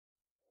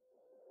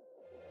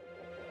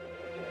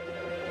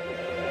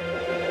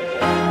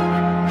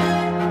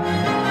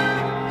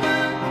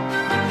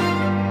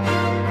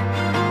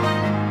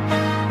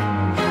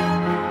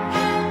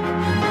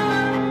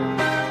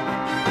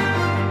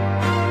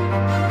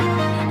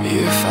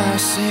I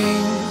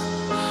sing,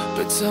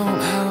 but don't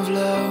have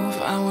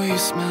love. I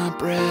waste my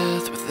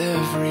breath with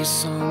every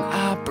song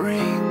I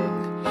bring.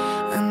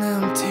 An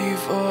empty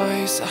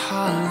voice, a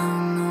hollow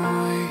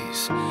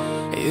noise.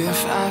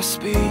 If I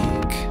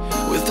speak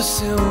with a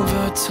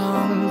silver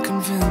tongue,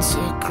 convince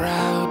a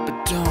crowd,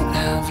 but don't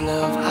have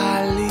love,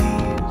 I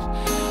leave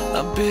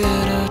a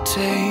bitter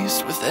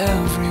taste with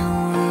every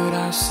word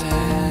I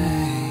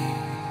say.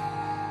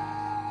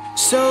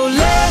 So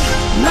let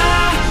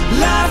my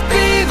life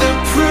be the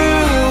proof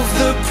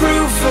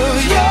of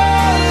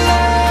your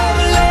love.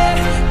 Let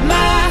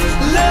my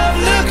love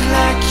look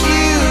like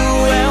you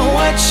and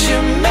what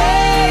you're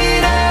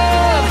made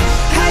of.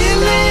 How you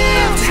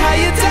lived, how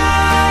you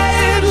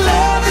died,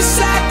 love is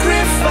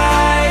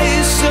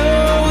sacrifice. So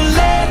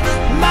let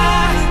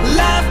my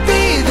life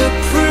be the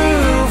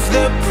proof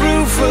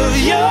of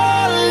your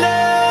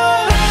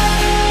love.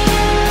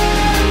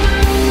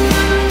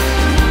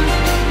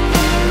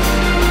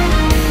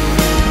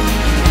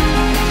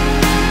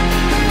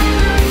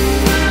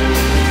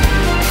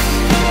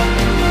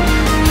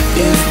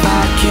 If I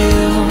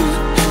give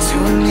to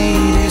a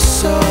needy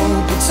soul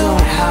but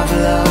don't have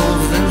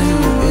love, then who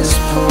is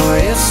poor?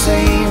 It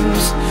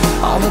seems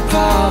all the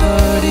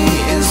poverty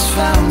is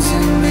found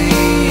in me.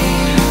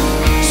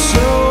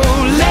 So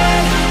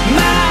let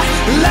my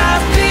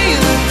life be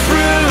the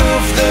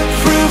proof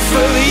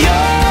of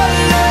your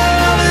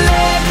love.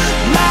 Let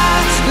my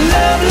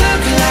love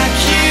look like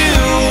you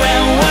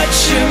and what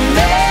you're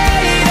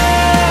made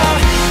of.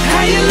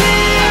 How you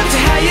lived,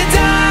 how you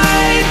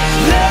died,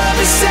 love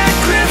is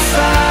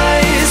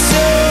sacrifice.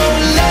 So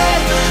let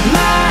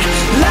my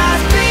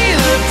life be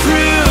the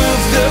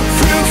proof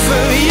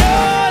of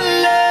your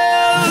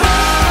love.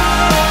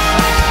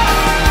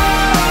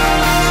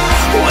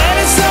 When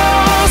it's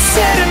all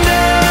said and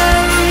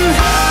done,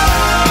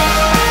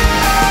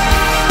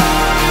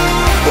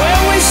 when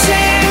we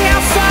sing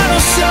our final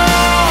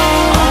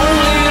song,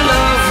 only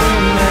love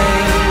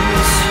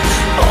remains,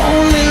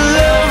 only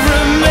love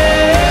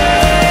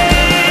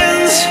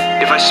remains.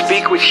 If I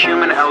speak with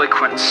human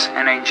eloquence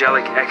and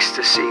angelic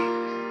ecstasy,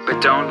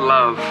 but don't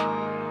love,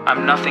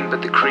 I'm nothing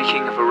but the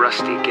creaking of a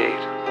rusty gate.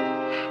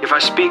 If I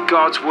speak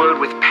God's word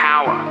with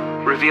power,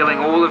 revealing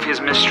all of his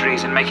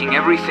mysteries and making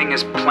everything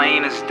as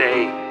plain as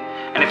day,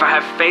 and if I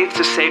have faith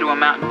to say to a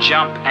mountain,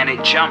 jump, and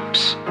it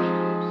jumps,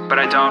 but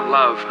I don't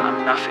love,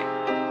 I'm nothing.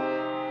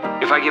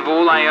 If I give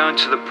all I own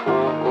to the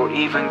poor, or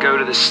even go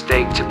to the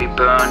stake to be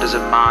burned as a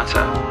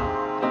martyr,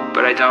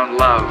 but I don't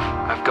love,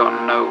 I've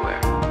gotten nowhere.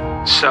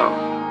 So,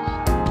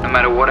 no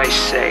matter what I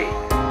say,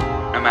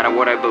 no matter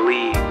what I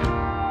believe,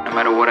 no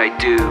matter what I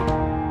do,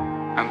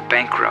 I'm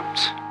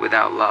bankrupt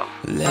without love.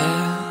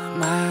 Let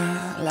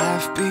my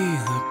life be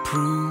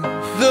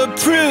the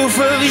proof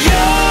of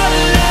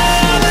your love.